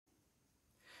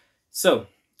So,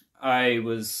 I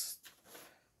was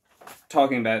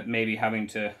talking about maybe having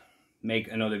to make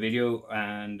another video,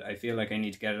 and I feel like I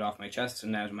need to get it off my chest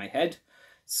and out of my head.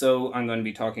 So I'm going to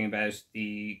be talking about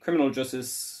the criminal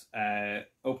justice,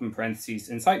 open parentheses,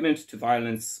 incitement to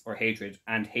violence or hatred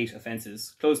and hate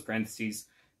offences, close parentheses,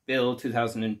 Bill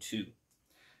 2002.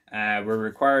 We're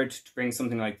required to bring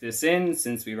something like this in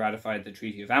since we ratified the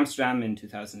Treaty of Amsterdam in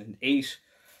 2008,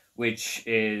 which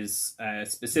is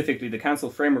specifically the Council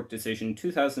Framework Decision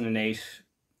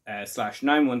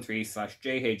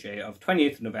 2008/913/JHA of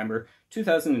 28th November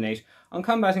 2008 on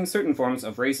combating certain forms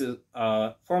of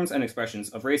forms and expressions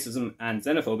of racism and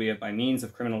xenophobia by means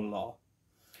of criminal law.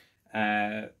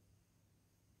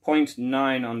 Point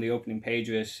 9 on the opening page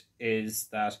of it is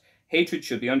that hatred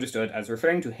should be understood as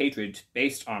referring to hatred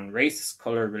based on race,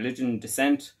 colour, religion,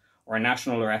 descent, or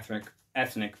national or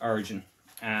ethnic origin.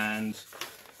 And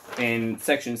in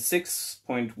section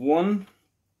 6.1,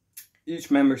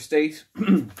 each member state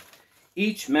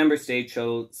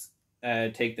shall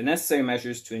take the necessary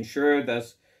measures to ensure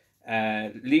that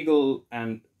a legal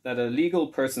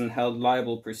person held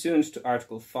liable pursuant to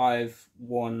Article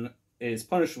 5.1 is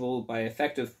punishable by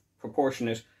effective,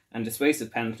 proportionate, and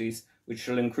dissuasive penalties, which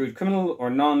shall include criminal or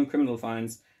non-criminal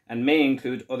fines and may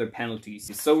include other penalties.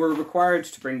 So we're required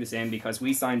to bring this in because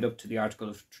we signed up to the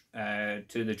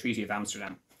to the Treaty of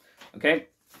Amsterdam. Okay,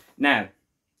 now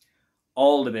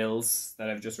all the bills that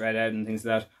I've just read out and things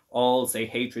like that all say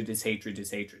hatred is hatred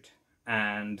is hatred,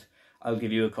 and I'll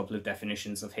give you a couple of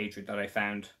definitions of hatred that I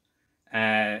found.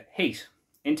 Hate: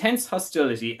 intense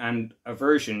hostility and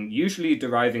aversion, usually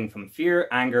deriving from fear,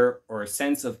 anger, or a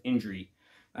sense of injury.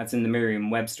 That's in the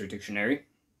Merriam-Webster dictionary.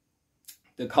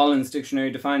 The Collins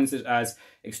Dictionary defines it as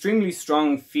extremely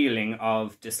strong feeling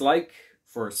of dislike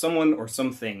for someone or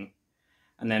something.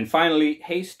 And then finally,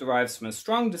 hate derives from a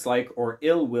strong dislike or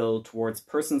ill will towards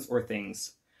persons or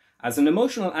things. As an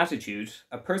emotional attitude,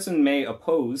 a person may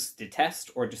oppose,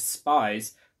 detest, or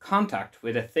despise contact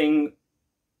with a thing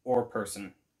or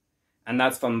person. And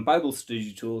that's from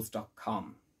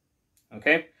BibleStudyTools.com.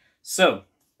 Okay, so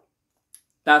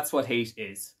that's what hate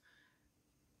is.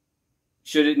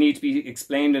 Should it need to be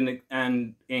explained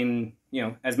and in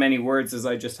as many words as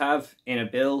I just have in a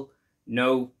bill?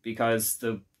 No, because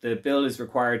the bill is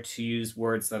required to use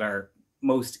words that are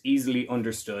most easily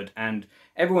understood, and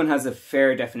everyone has a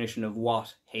fair definition of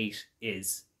what hate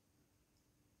is,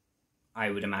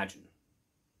 I would imagine.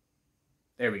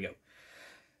 There we go.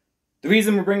 The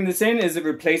reason we're bringing this in is it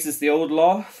replaces the old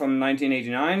law from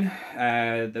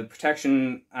 1989, the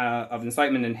Protection of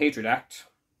Incitement and Hatred Act.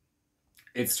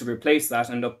 It's to replace that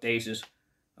and update it.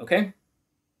 Okay?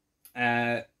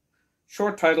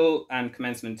 Short title and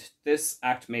commencement. This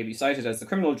act may be cited as the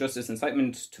Criminal Justice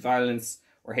Incitement to Violence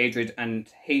or Hatred and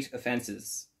Hate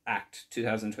Offences Act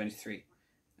 2023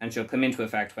 and shall come into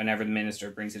effect whenever the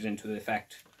Minister brings it into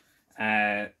effect.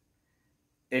 It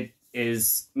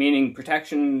is meaning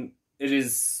protection. It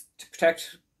is to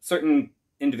protect certain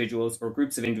individuals or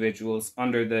groups of individuals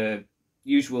under the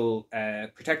usual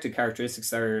protected characteristics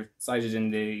that are cited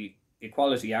in the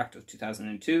Equality Act of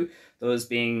 2002, those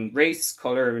being race,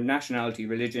 colour, nationality,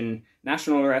 religion,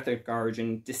 national or ethnic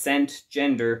origin, descent,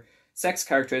 gender, sex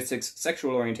characteristics,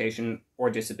 sexual orientation,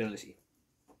 or disability.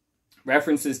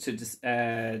 References to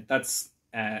that's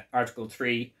Article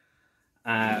 3,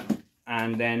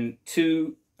 and then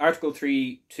Article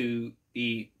 3 to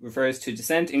B refers to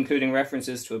descent, including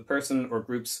references to a person or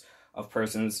groups of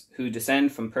persons who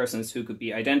descend from persons who could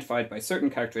be identified by certain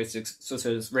characteristics such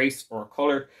as race or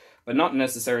colour, but not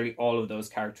necessarily all of those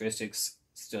characteristics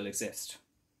still exist.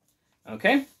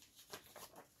 Okay?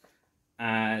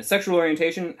 Sexual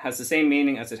orientation has the same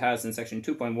meaning as it has in Section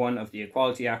 2.1 of the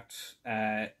Equality Act,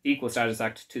 Equal Status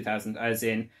Act 2000, as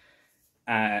in,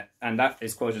 and that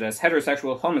is quoted as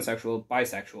heterosexual, homosexual,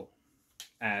 bisexual.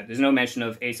 There's no mention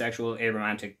of asexual,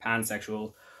 aromantic,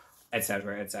 pansexual,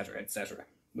 etc., etc., etc.,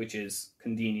 which is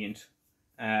convenient.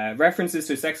 References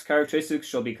to sex characteristics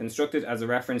shall be constructed as a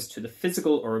reference to the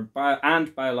physical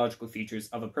and biological features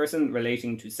of a person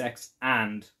relating to sex,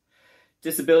 and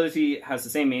disability has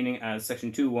the same meaning as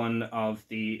Section 2.1 of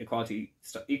the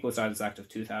Equal Status Act of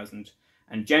 2000.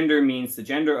 And gender means the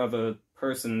gender of a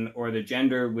person or the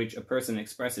gender which a person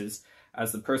expresses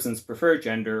as the person's preferred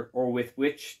gender or with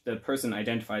which the person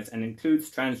identifies, and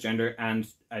includes transgender and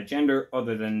a gender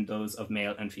other than those of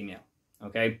male and female.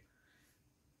 Okay?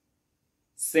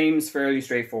 Seems fairly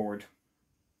straightforward.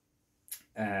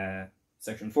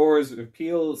 Section 4 is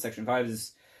repeal. Section 5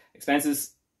 is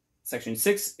expenses. Section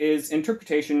 6 is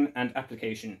interpretation and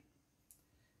application.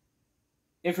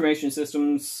 Information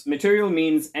systems. Material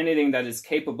means anything that is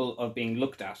capable of being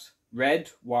looked at, read,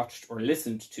 watched, or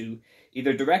listened to,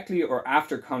 either directly or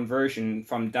after conversion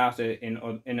from data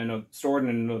stored in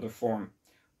another form.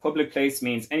 Public place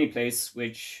means any place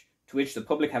to which the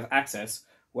public have access,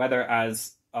 whether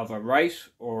as of a right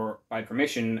or by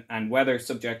permission, and whether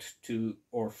subject to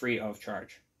or free of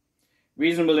charge.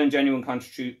 Reasonable and genuine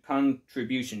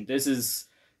contribution. This is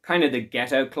kind of the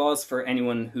get-out clause for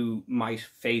anyone who might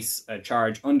face a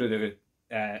charge under the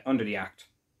Act.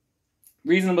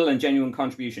 Reasonable and genuine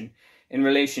contribution in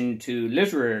relation to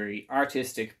literary,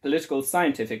 artistic, political,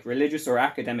 scientific, religious, or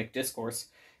academic discourse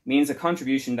means a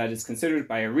contribution that is considered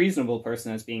by a reasonable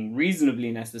person as being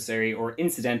reasonably necessary or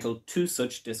incidental to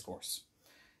such discourse.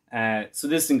 So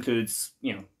this includes,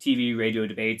 TV, radio,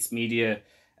 debates, media,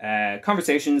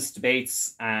 conversations,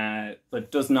 debates,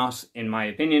 but does not, in my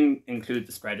opinion, include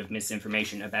the spread of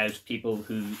misinformation about people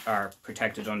who are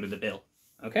protected under the bill.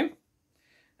 Okay?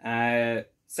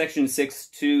 Section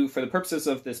 6.2, for the purposes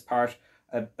of this part,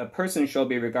 a person shall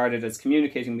be regarded as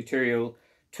communicating material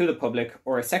to the public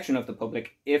or a section of the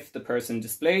public if the person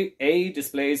displays,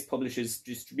 publishes,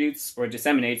 distributes, or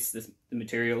disseminates the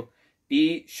material,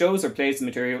 B, shows or plays the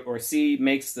material, or C,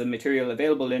 makes the material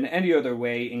available in any other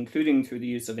way, including through the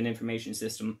use of an information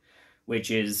system,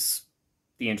 which is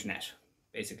the internet,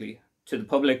 basically, to the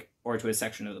public or to a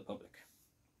section of the public.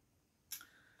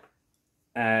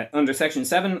 Under Section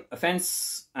 7,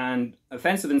 offence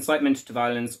of incitement to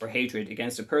violence or hatred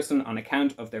against a person on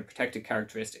account of their protected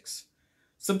characteristics.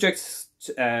 Subject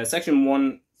to, Section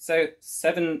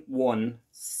 7.1,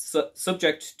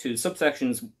 subject to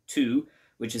subsections 2,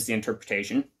 which is the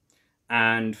interpretation,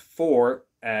 and 4,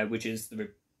 which is the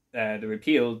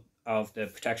repeal of the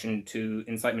Protection to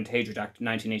Incitement to Hatred Act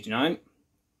 1989,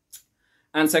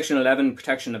 and Section 11,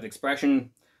 protection of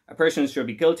expression. A person shall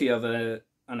be guilty of an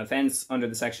offence under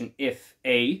the section if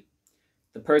A,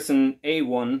 the person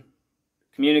A1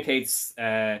 communicates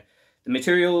the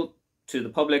material to the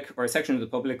public or a section of the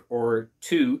public, or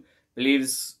 2,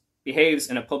 behaves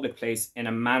in a public place in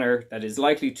a manner that is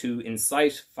likely to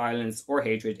incite violence or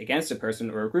hatred against a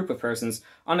person or a group of persons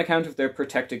on account of their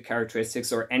protected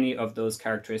characteristics or any of those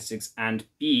characteristics, and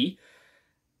B,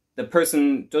 the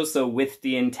person does so with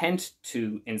the intent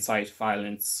to incite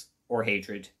violence or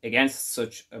hatred against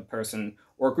such a person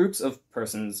or groups of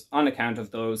persons on account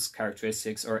of those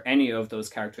characteristics or any of those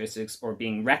characteristics, or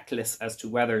being reckless as to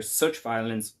whether such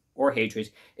violence or hatred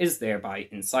is thereby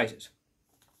incited.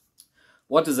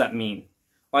 What does that mean?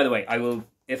 By the way, I'll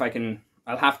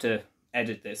have to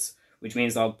edit this, which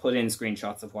means I'll put in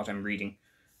screenshots of what I'm reading,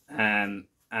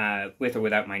 with or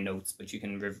without my notes, but you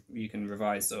can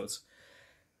revise those.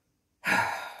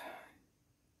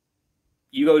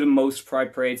 You go to most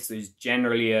pride parades, there's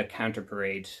generally a counter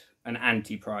parade, an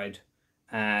anti-pride,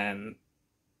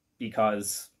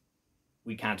 because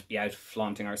we can't be out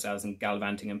flaunting ourselves and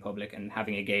gallivanting in public and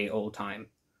having a gay old time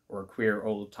or a queer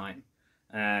old time.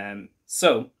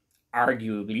 So,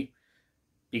 arguably,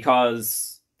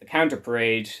 because the counter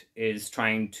parade is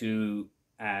trying to,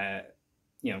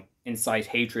 incite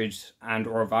hatred and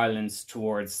or violence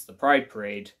towards the pride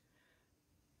parade,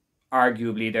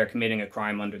 arguably they're committing a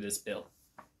crime under this bill.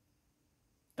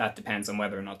 That depends on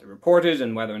whether or not they're reported,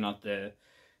 and whether or not the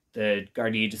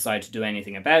Gardaí decide to do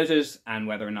anything about it, and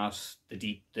whether or not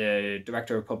the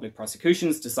Director of Public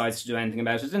Prosecutions decides to do anything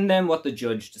about it, and then what the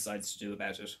judge decides to do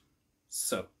about it.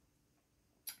 So,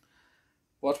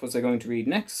 what was I going to read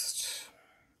next?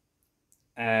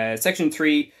 Section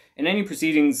 3, in any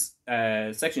proceedings,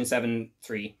 Section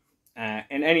 7.3,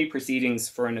 in any proceedings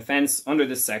for an offence under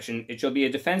this section, it shall be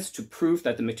a defence to prove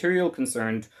that the material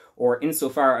concerned, or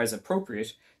insofar as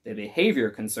appropriate, the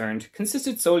behaviour concerned,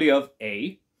 consisted solely of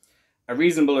A, a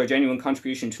reasonable or genuine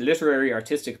contribution to literary,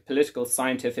 artistic, political,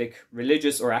 scientific,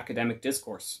 religious, or academic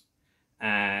discourse.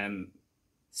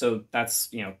 So that's,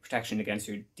 protection against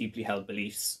your deeply held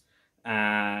beliefs,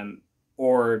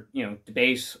 or,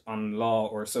 debate on law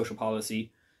or social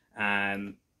policy.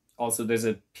 Also, there's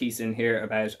a piece in here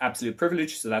about absolute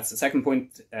privilege. So that's the second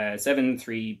point,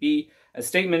 7.3b, a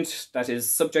statement that is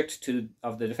subject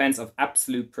of the defence of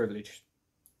absolute privilege.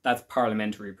 That's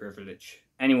parliamentary privilege.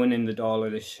 Anyone in the Dáil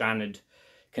or the Seanad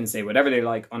can say whatever they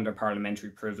like under parliamentary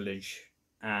privilege.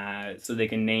 So they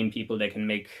can name people, they can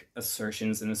make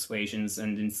assertions and assuasions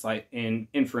and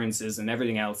inferences and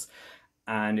everything else,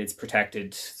 and it's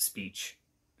protected speech.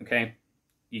 Okay,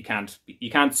 you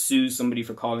can't sue somebody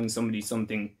for calling somebody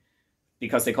something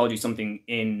because they called you something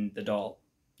in the Dáil.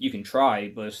 You can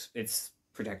try, but it's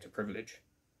protected privilege.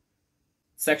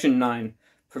 Section 9,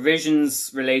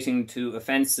 provisions relating to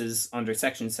offences under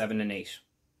Section 7 and 8.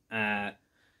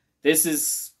 This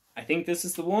is, I think this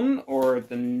is the one, or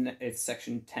it's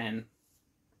section 10.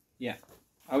 Yeah,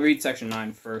 I'll read section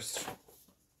 9 first.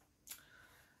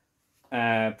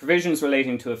 Provisions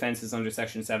relating to offences under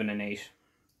section 7 and 8.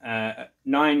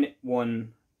 9.1.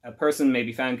 A person may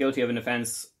be found guilty of an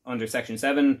offence under section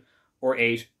 7 or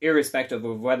 8, irrespective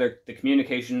of whether the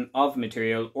communication of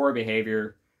material or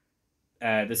behaviour,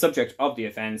 the subject of the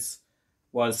offence,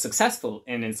 was successful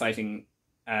in inciting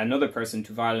another person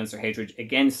to violence or hatred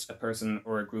against a person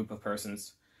or a group of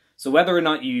persons. So whether or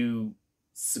not you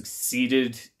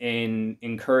succeeded in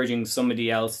encouraging somebody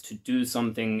else to do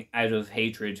something out of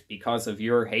hatred because of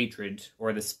your hatred,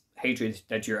 or the hatred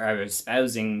that you're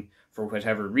espousing for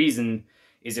whatever reason,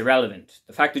 is irrelevant.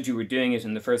 The fact that you were doing it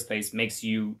in the first place makes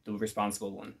you the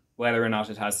responsible one, whether or not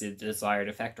it has the desired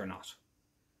effect or not.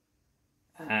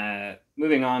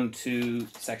 Moving on to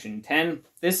section 10.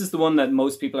 This is the one that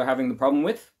most people are having the problem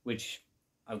with, which,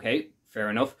 okay, fair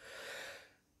enough.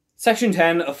 Section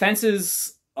 10, offence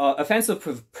of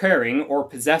preparing or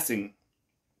possessing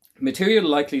material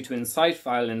likely to incite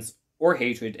violence or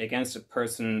hatred against a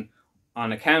person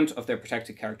on account of their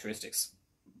protected characteristics.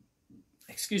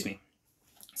 Excuse me.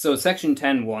 So section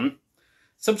 10.1,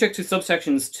 subject to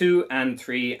subsections 2 and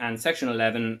 3 and section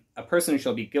 11, a person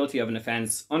shall be guilty of an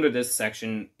offence under this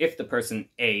section if the person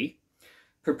A.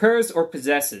 prepares or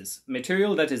possesses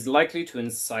material that is likely to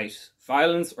incite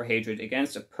violence or hatred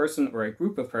against a person or a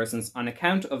group of persons on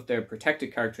account of their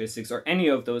protected characteristics or any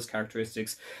of those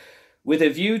characteristics, with a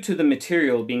view to the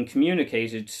material being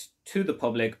communicated to the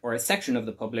public or a section of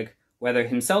the public, whether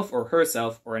himself or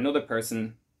herself or another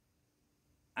person,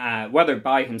 whether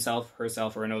by himself,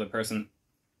 herself, or another person,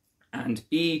 and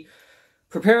B.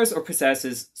 prepares or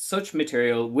possesses such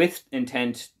material with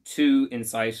intent to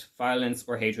incite violence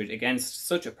or hatred against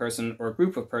such a person or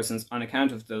group of persons on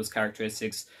account of those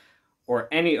characteristics or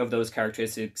any of those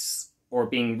characteristics, or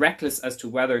being reckless as to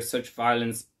whether such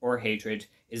violence or hatred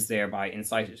is thereby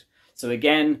incited. So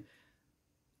again,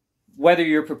 whether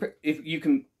if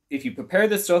you prepare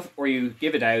this stuff or you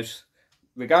give it out,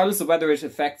 regardless of whether it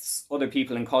affects other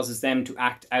people and causes them to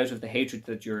act out of the hatred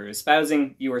that you're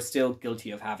espousing, you are still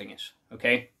guilty of having it,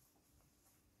 okay?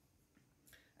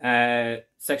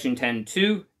 Section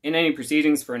 10.2, in any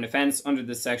proceedings for an offence under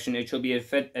this section, it shall be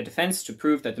a defence to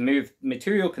prove that the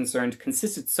material concerned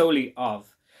consisted solely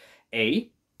of A.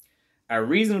 a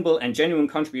reasonable and genuine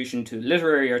contribution to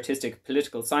literary, artistic,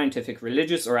 political, scientific,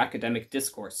 religious, or academic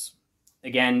discourse.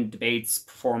 Again, debates,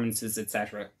 performances,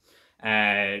 etc.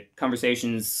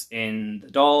 Conversations in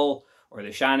the Dáil or the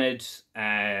Seanad,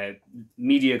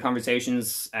 media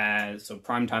conversations, so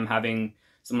primetime having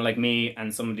someone like me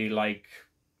and somebody like,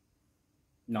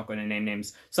 not going to name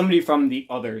names, somebody from the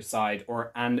other side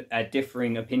and a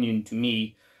differing opinion to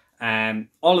me,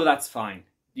 all of that's fine.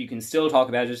 You can still talk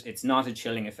about it. It's not a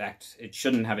chilling effect. It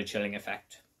shouldn't have a chilling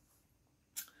effect.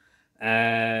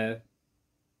 And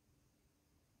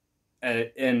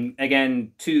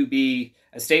again, to be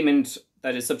a statement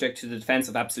that is subject to the defence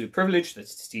of absolute privilege,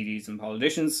 that's TDs and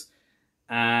politicians,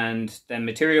 and then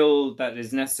material that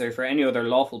is necessary for any other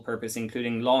lawful purpose,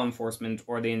 including law enforcement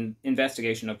or the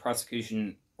investigation of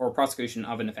prosecution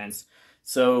of an offence.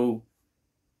 So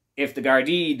if the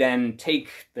Gardaí then take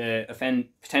the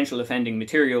potential offending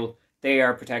material, they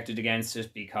are protected against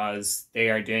it because they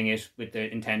are doing it with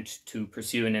the intent to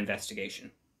pursue an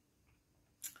investigation.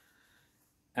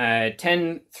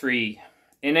 10.3.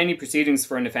 In any proceedings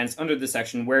for an offence under this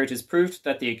section where it is proved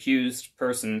that the accused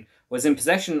person was in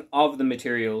possession of the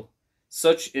material,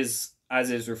 such as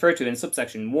is referred to in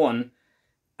subsection 1,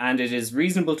 and it is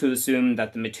reasonable to assume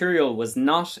that the material was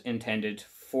not intended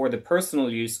for the personal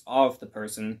use of the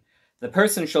person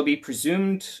shall be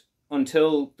presumed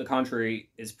until the contrary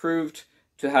is proved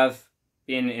to have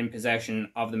been in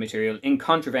possession of the material in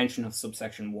contravention of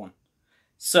subsection 1.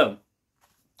 So,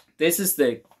 this is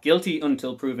the guilty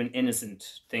until proven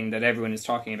innocent thing that everyone is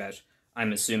talking about,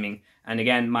 I'm assuming. And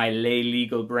again, my lay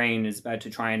legal brain is about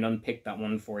to try and unpick that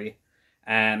one for you.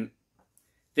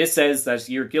 This says that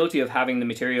you're guilty of having the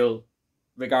material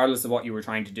regardless of what you were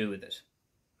trying to do with it.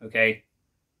 Okay?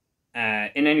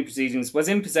 In any proceedings, was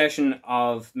in possession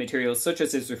of material such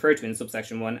as is referred to in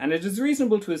subsection 1, and it is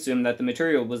reasonable to assume that the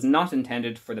material was not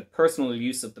intended for the personal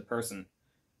use of the person.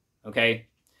 Okay?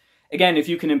 Again, if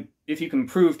you can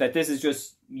prove that this is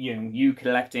just, you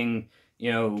collecting,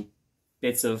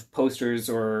 bits of posters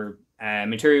or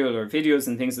material or videos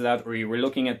and things like that, or you were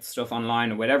looking at stuff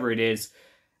online or whatever it is,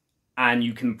 and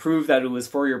you can prove that it was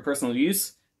for your personal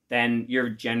use, then you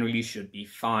generally should be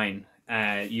fine.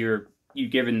 You're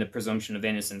given the presumption of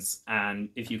innocence, and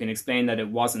if you can explain that it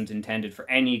wasn't intended for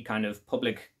any kind of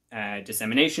public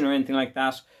dissemination or anything like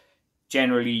that,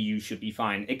 generally you should be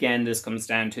fine. Again, this comes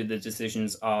down to the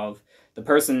decisions of the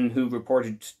person who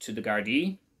reported to the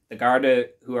Gardaí, the Garda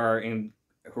who are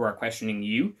questioning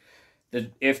you.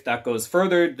 If that goes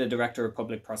further, the Director of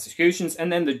Public Prosecutions,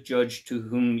 and then the judge to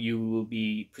whom you will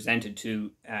be presented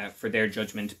to for their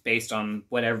judgment based on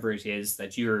whatever it is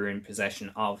that you're in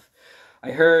possession of.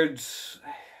 I heard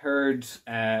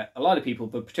a lot of people,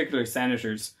 but particularly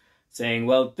senators, saying,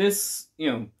 well, this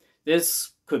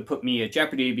could put me at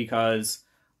jeopardy because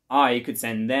I could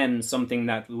send them something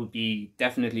that would be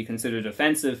definitely considered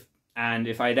offensive, and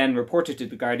if I then reported to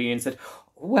the Guardian and said,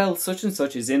 well, such and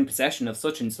such is in possession of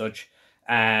such and such,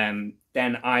 then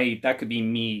that could be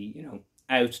me,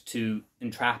 out to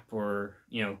entrap or,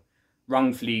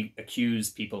 wrongfully accuse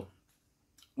people.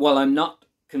 Well, I'm not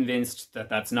convinced that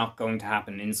that's not going to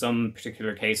happen in some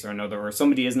particular case or another, or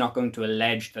somebody is not going to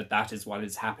allege that that is what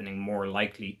is happening more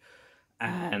likely.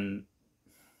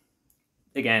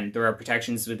 Again, there are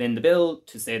protections within the bill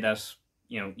to say that,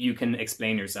 you can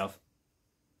explain yourself.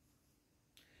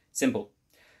 Simple.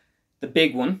 The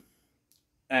big one,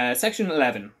 Section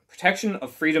 11, protection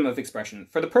of freedom of expression.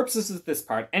 For the purposes of this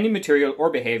part, any material or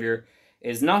behaviour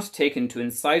is not taken to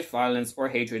incite violence or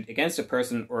hatred against a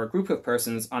person or a group of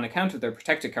persons on account of their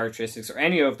protected characteristics or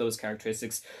any of those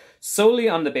characteristics solely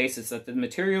on the basis that the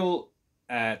material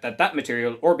that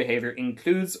material or behaviour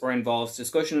includes or involves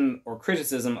discussion or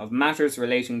criticism of matters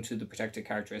relating to the protected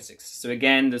characteristics. So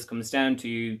again, this comes down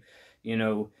to,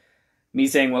 me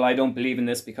saying, well, I don't believe in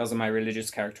this because of my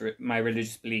religious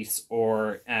beliefs,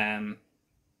 or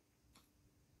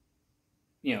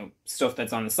stuff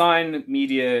that's on a sign,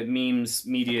 media, memes,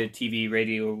 media, TV,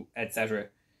 radio, etc.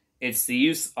 It's the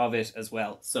use of it as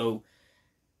well. So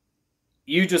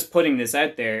you just putting this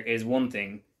out there is one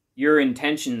thing. Your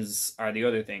intentions are the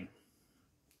other thing.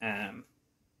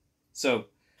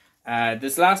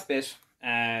 This last bit,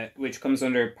 which comes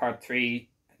under Part 3,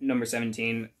 Number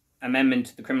 17, Amendment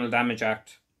to the Criminal Damage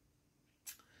Act,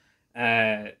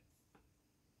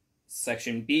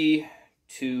 Section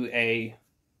 2A,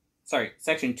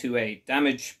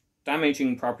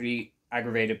 damaging property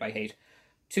aggravated by hate.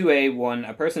 2A1,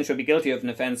 a person shall be guilty of an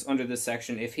offence under this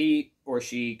section if he or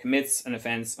she commits an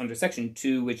offence under Section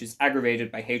 2 which is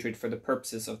aggravated by hatred for the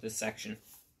purposes of this section.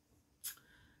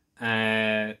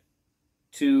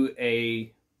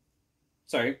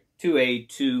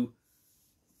 2A2,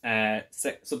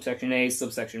 subsection A,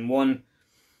 subsection 1,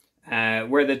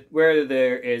 where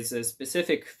there is a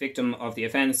specific victim of the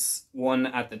offence, 1,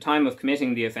 at the time of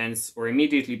committing the offence or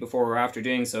immediately before or after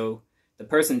doing so, the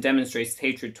person demonstrates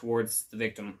hatred towards the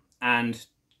victim. And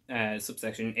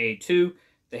subsection A2,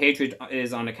 the hatred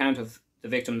is on account of the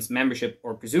victim's membership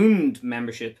or presumed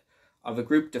membership of a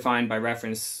group defined by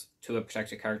reference to a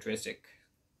protected characteristic.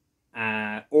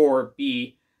 Or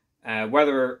B,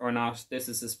 whether or not there is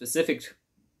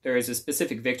a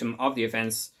specific victim of the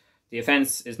offence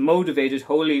is motivated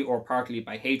wholly or partly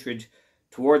by hatred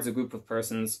towards a group of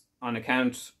persons on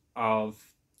account of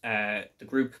the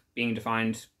group being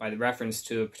defined by the reference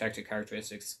to protected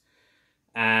characteristics.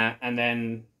 And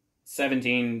then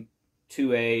 17,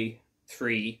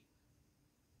 2A3,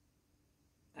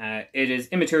 it is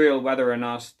immaterial whether or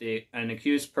not an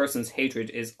accused person's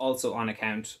hatred is also on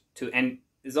account to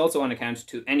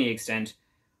any extent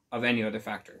of any other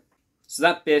factor. So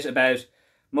that bit about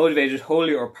motivated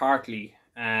wholly or partly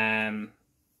by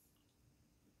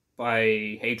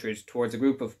hatred towards a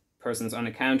group of persons on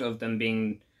account of them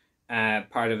being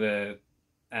part of a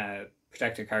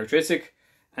protected characteristic,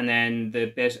 and then the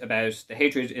bit about the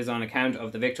hatred is on account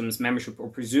of the victim's membership or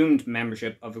presumed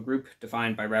membership of a group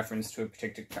defined by reference to a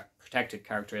protected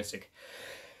characteristic.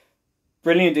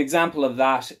 Brilliant example of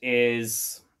that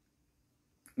is,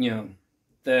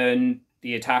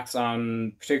 the attacks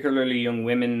on particularly young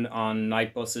women on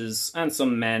night buses, and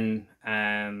some men,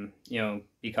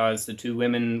 because the two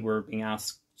women were being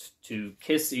asked to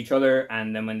kiss each other,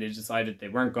 and then when they decided they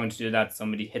weren't going to do that,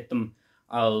 somebody hit them.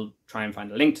 I'll try and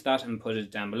find a link to that and put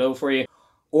it down below for you.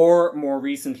 Or more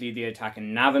recently, the attack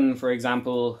in Navan, for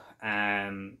example.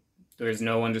 There's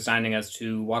no understanding as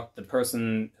to what the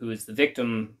person who is the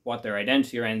victim, what their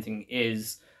identity or anything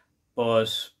is,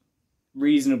 but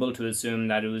reasonable to assume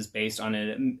that it was based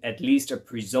on at least a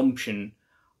presumption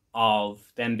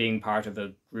of them being part of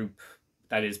a group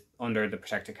that is under the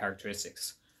protected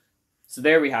characteristics. So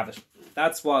there we have it.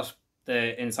 That's what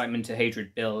the incitement to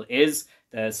hatred bill is,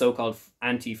 the so-called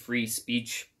anti-free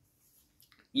speech.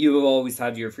 You have always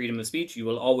had your freedom of speech. You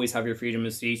will always have your freedom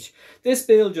of speech. This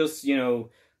bill just,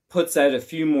 puts out a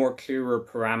few more clearer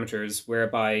parameters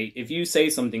whereby if you say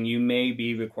something, you may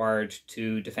be required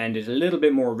to defend it a little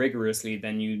bit more rigorously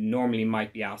than you normally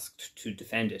might be asked to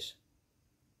defend it.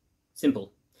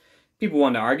 Simple. People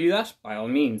want to argue that, by all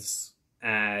means,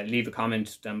 leave a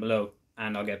comment down below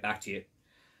and I'll get back to you.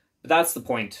 But that's the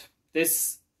point.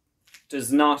 This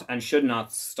does not and should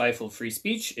not stifle free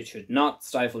speech. It should not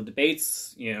stifle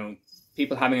debates. You know,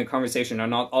 people having a conversation are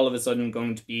not all of a sudden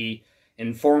going to be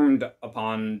informed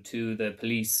upon to the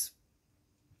police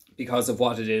because of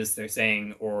what it is they're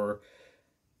saying or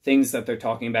things that they're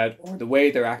talking about or the way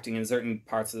they're acting in certain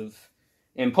parts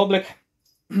in public.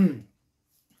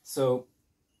 So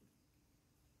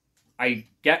I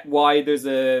get why there's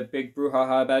a big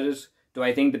brouhaha about it. Do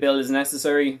I think the bill is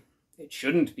necessary? It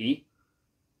shouldn't be.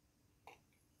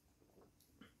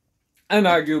 And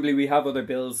arguably we have other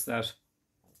bills that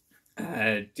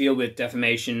deal with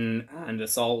defamation and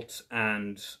assault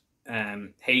and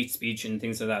hate speech and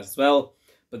things like that as well.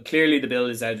 But clearly the bill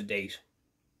is out of date.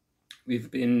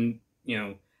 We've been,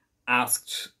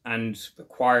 asked and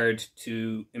required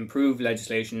to improve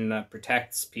legislation that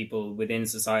protects people within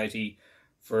society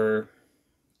for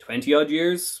 20 odd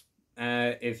years.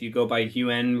 If you go by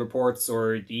UN reports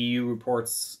or the EU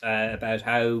reports about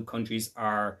how countries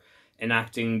are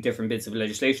enacting different bits of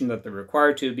legislation that they're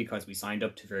required to because we signed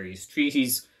up to various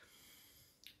treaties.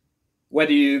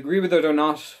 Whether you agree with it or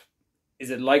not, is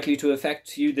it likely to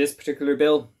affect you, this particular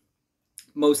bill?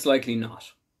 Most likely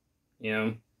not.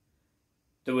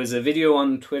 There was a video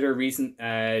on Twitter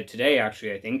today,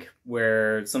 actually, I think,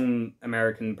 where some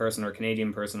American person or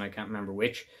Canadian person, I can't remember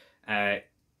which,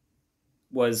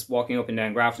 was walking up and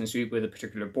down Grafton Street with a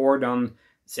particular board on,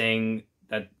 saying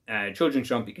that children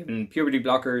should not be given puberty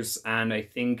blockers, and I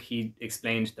think he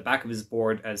explained the back of his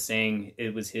board as saying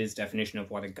it was his definition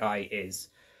of what a guy is.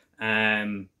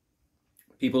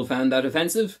 People found that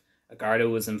offensive. Garda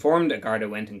was informed, Garda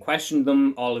went and questioned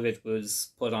them, all of it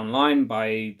was put online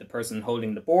by the person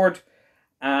holding the board,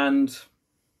 and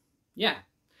yeah,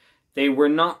 they were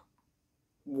not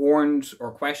warned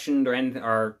or questioned or anything,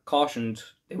 or cautioned.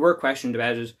 They were questioned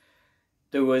about it.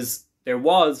 There was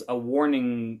a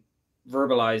warning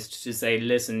verbalized to say,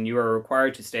 listen, you are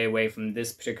required to stay away from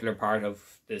this particular part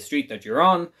of the street that you're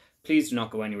on. Please do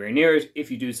not go anywhere near it.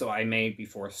 If you do so, I may be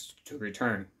forced to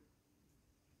return.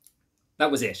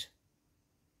 That was it.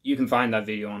 You can find that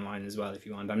video online as well if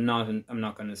you want. I'm not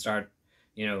going to start,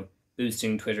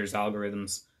 boosting Twitter's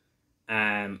algorithms.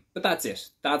 But that's it.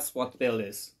 That's what the bill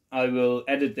is. I will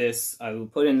edit this. I will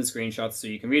put in the screenshots so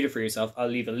you can read it for yourself. I'll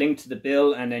leave a link to the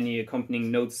bill and any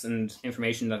accompanying notes and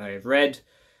information that I have read.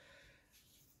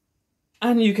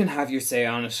 And you can have your say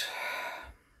on it.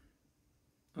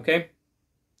 Okay?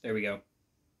 There we go.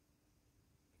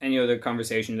 Any other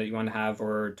conversation that you want to have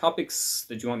or topics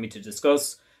that you want me to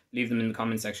discuss, leave them in the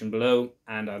comment section below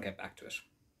and I'll get back to it.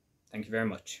 Thank you very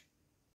much.